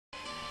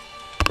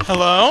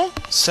Hello,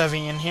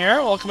 Sevian here,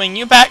 welcoming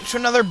you back to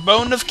another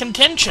Bone of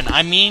Contention.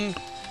 I mean,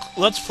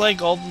 let's play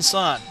Golden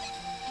Sun.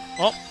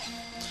 Well,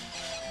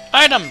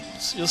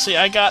 items. You'll see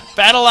I got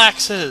battle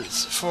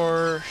axes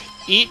for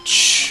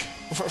each,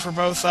 for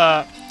both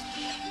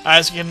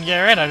Isaac and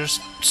Garrett. I just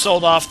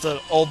sold off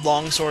the old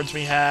long swords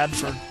we had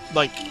for,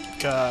 like,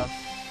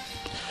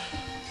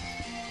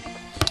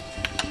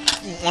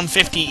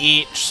 150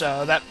 each,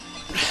 so that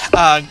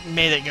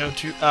made it go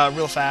to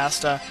real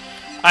fast.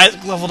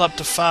 Isaac leveled up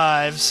to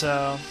 5,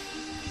 so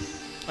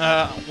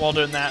while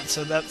doing that,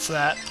 so that's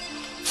that.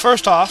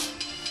 First off,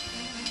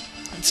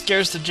 it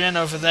scares the Djinn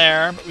over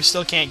there, but we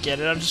still can't get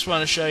it. I just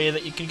want to show you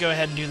that you can go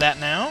ahead and do that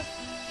now.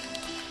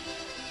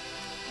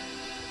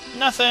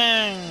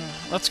 Nothing!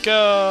 Let's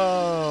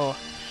go!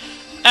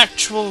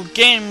 Actual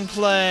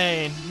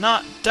gameplay,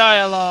 not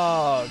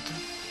dialogue.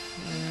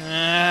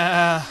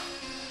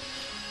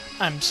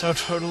 I'm so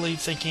totally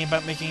thinking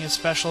about making a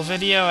special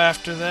video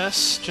after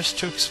this, just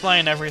to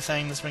explain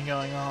everything that's been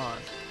going on.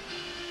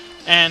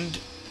 And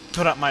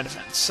put up my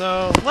defense.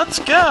 So, let's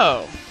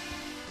go!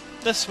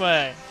 This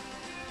way.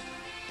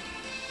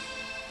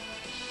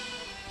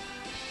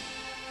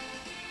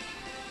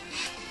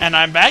 And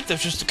I'm back.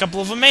 There's just a couple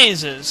of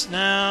mazes.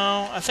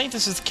 Now, I think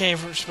this is the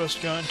cave we're supposed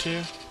to go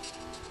into.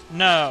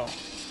 No.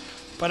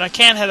 But I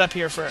can head up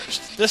here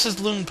first. This is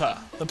Loonpa,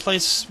 the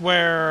place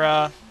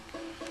where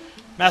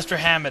Master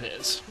Hammett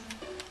is.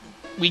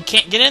 We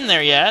can't get in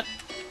there yet,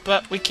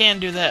 but we can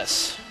do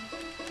this.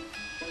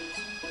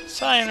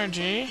 Psi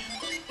energy.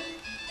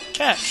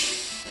 Catch.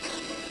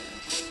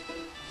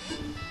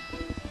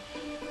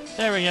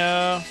 There we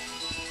go.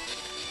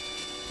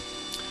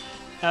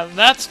 Now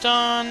that's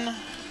done.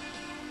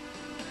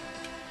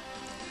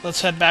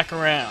 Let's head back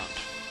around.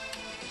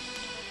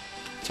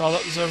 That's all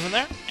that was over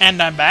there. And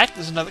I'm back.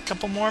 There's another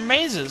couple more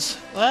mazes.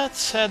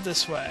 Let's head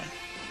this way.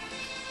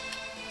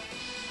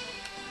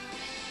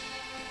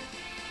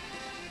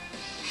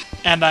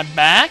 And I'm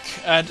back.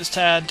 I just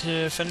had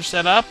to finish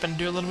that up and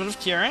do a little bit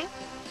of curing.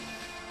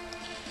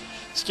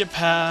 Skip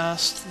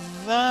past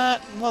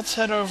that. Let's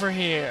head over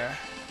here.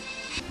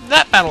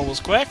 That battle was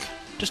quick.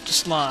 Just a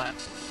slime.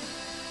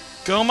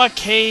 Goma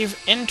Cave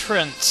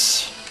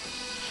entrance.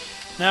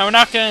 Now, we're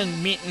not going to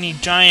meet any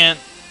giant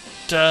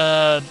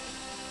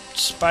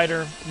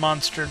spider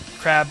monster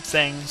crab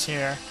things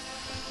here.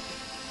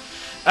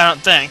 I don't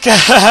think.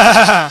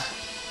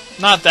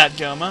 Not that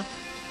Goma.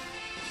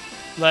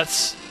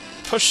 Let's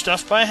push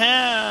stuff by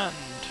hand.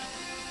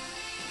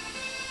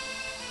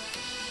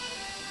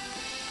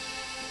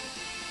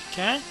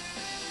 Okay.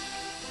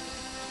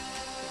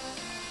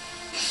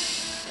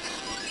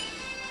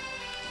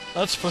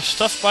 Let's push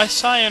stuff by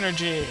psi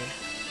energy.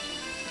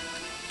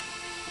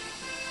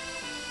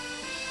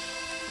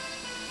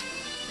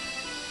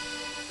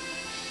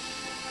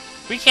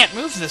 We can't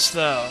move this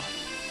though.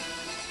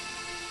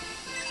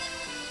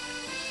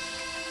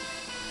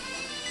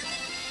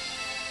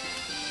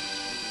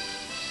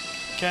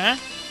 Okay.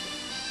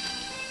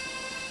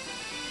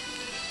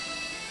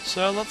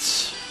 So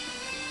let's...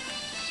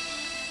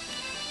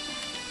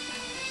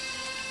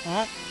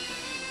 Oh.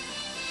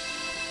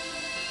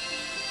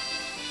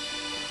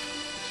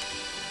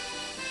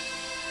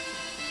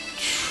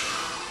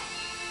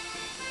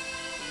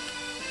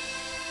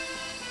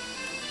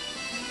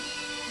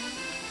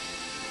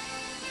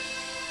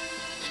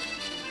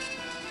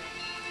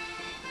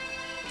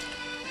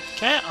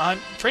 Okay, I'm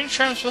pretty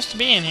sure I'm supposed to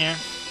be in here.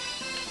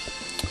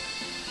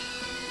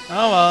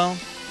 Oh well.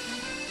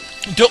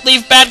 Don't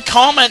leave bad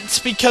comments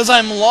because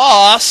I'm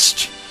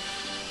lost.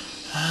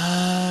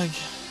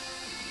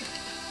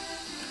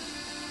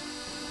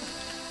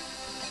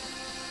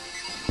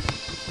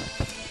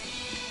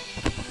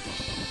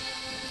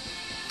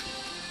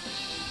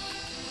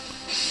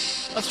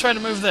 Let's try to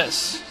move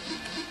this.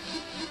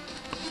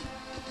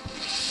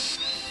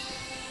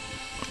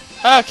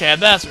 Okay,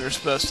 that's what we're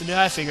supposed to do.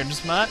 I figured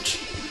as much.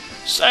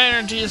 Psi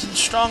energy isn't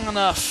strong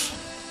enough.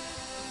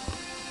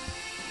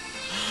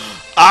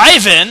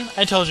 Ivan!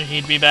 I told you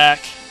he'd be back.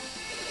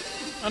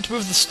 I want to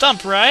move the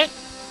stump, right?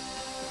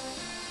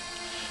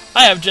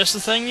 I have just the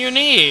thing you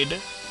need.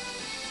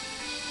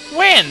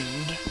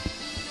 Wind!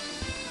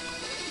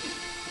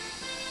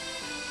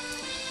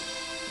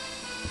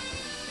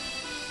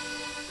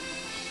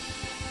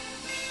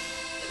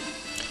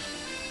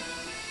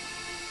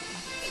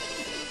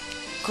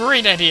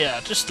 Great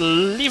idea. Just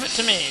leave it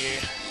to me.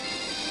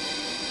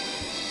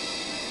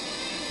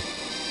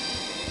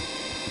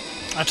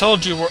 I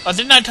told you,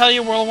 didn't I tell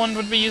you Whirlwind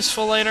would be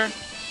useful later?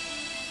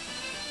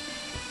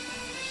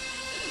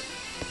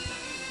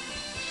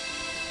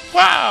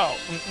 Wow!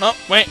 No,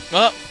 wait,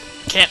 well,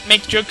 can't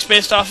make jokes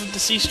based off of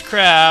deceased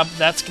crab.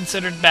 That's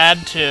considered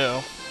bad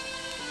too.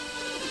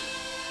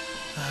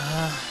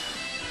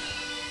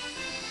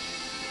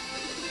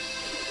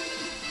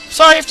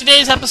 Sorry if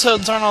today's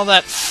episodes aren't all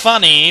that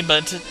funny,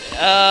 but,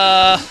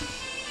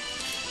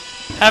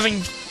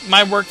 having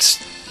my works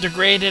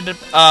degraded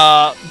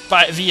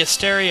via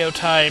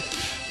stereotype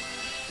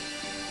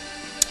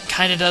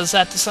kind of does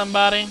that to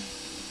somebody.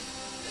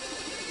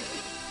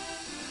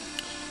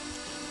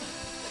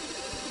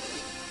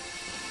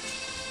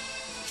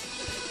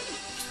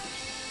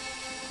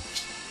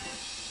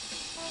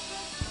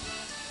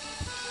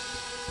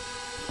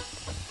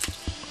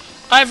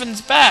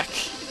 Ivan's back!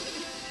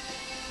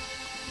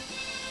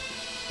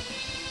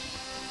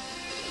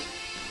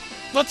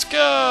 Let's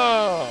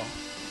go!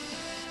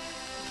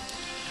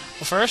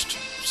 Well, first,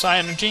 Psi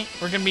Energy.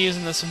 We're gonna be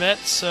using this a bit,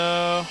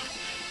 so...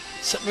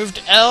 set move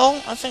to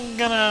L. I think I'm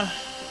gonna...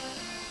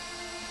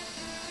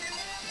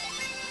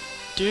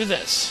 do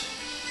this.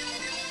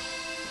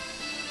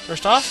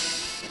 First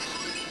off,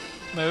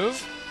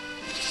 move.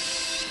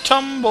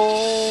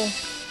 Tumble!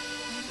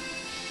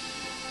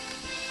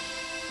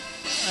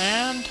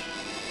 And...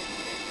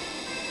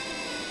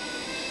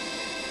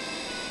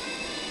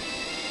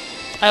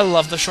 I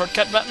love the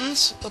shortcut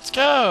buttons. Let's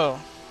go!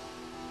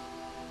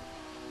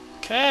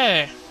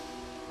 Okay.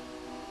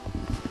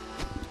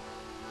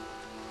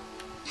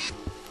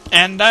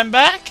 And I'm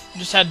back.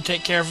 Just had to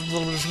take care of a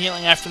little bit of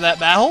healing after that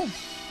battle.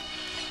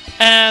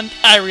 And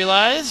I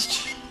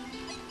realized...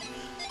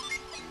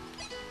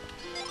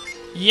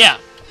 yeah.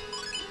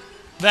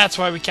 That's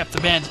why we kept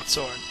the bandit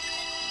sword.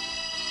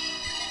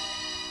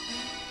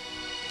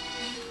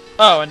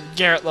 Oh, and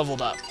Garrett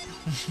leveled up.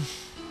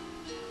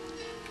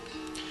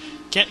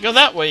 Can't go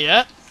that way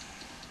yet.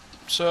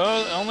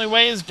 So, the only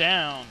way is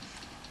down.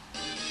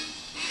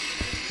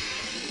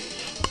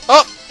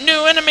 Oh!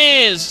 New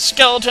enemies!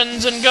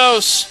 Skeletons and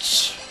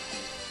ghosts!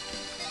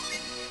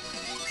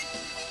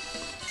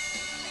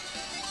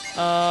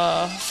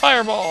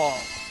 Fireball!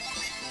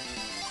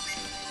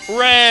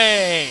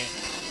 Ray!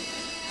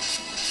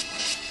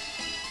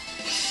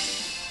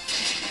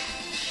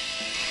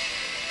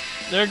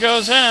 There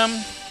goes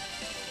him.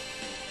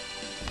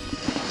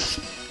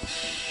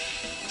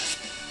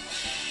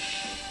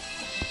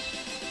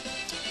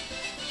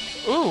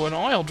 Ooh, an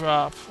oil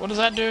drop. What does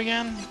that do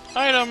again?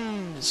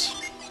 Items!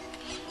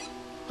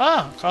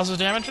 Ah, causes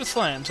damage with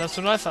flames. That's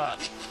what I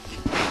thought.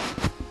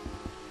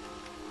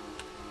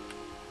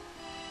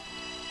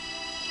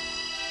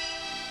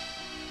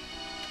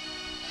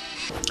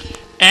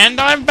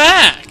 And I'm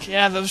back!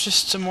 Yeah, there was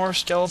just some more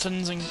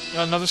skeletons and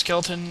another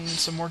skeleton and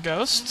some more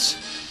ghosts.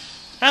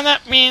 And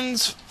that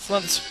means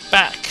Flint's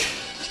back.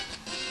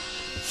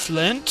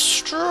 Flint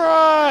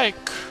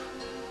strike!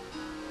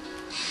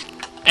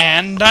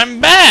 And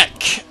I'm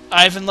back!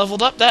 Ivan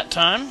leveled up that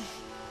time.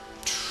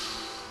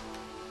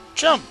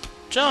 Jump!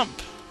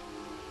 Jump!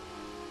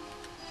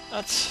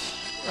 That's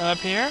right up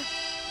here.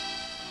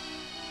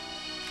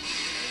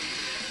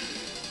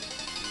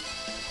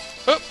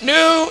 Oh,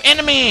 new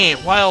enemy!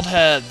 Wild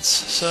heads.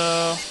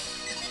 So...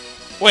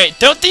 wait,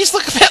 don't these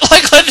look a bit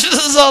like Legend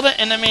of Zelda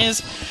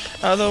enemies?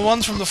 The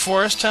ones from the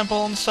Forest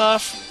Temple and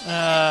stuff?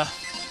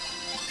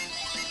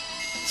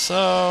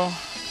 So...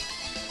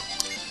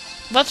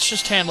 let's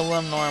just handle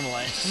them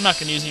normally. I'm not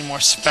going to use any more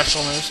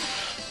special moves.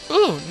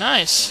 Ooh,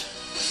 nice.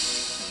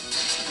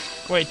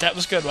 Wait, that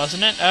was good,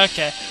 wasn't it?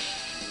 Okay.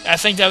 I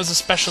think that was a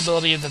special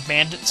ability of the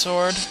Bandit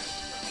Sword.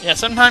 Yeah,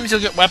 sometimes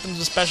you'll get weapons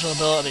with special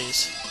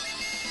abilities.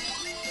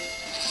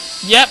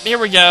 Yep, here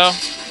we go.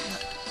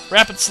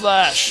 Rapid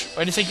Slash.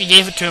 Why do you think we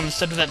gave it to him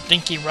instead of that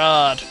dinky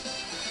rod?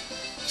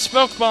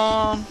 Smoke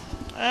Bomb.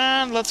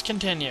 And let's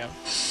continue.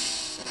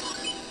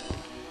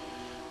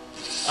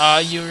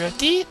 Are you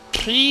ready?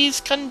 Please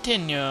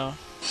continue.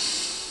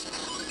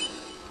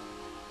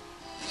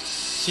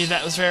 See,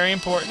 that was very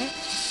important.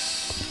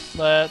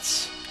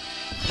 Let's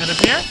head up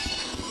here.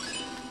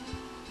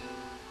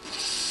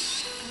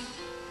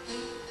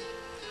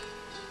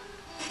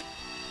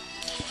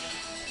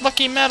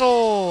 Lucky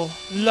metal!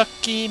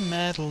 Lucky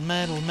metal,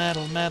 metal,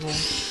 metal, metal.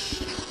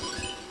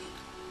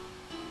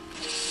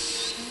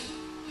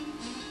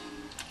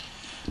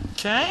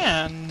 Okay,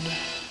 and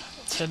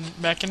let's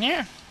head back in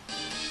here.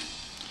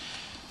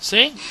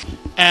 See?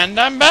 And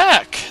I'm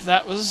back!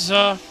 That was,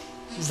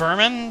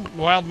 vermin,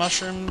 wild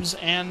mushrooms,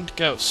 and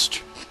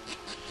ghost.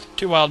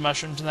 2 wild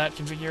mushrooms in that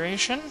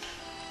configuration.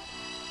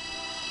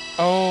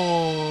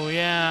 Oh,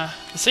 yeah.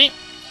 See?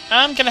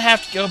 I'm gonna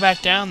have to go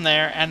back down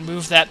there and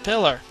move that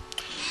pillar.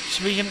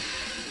 So we can...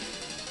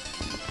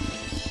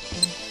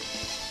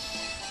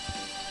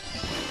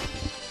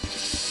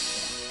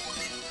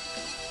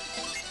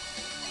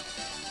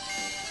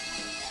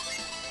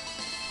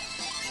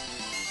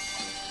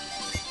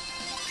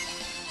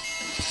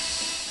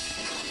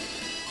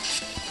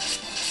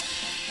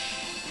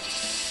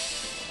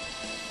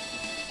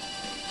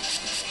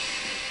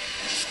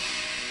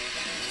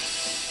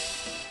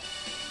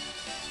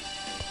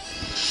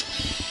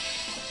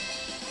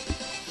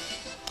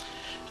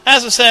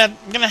 as I said,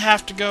 I'm going to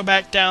have to go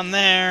back down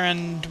there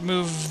and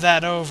move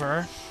that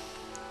over.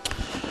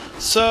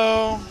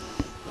 So,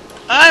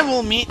 I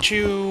will meet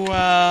you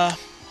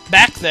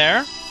back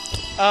there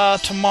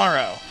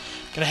tomorrow.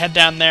 I'm going to head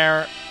down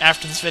there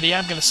after this video.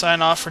 I'm going to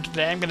sign off for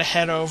today. I'm going to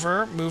head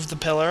over, move the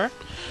pillar,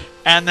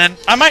 and then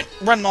I might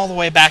run all the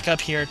way back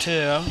up here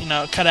too. You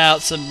know, cut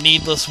out some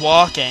needless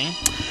walking.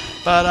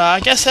 But I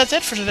guess that's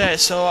it for today,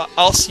 so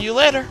I'll see you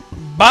later.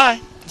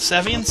 Bye.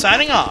 Sevian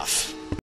signing off.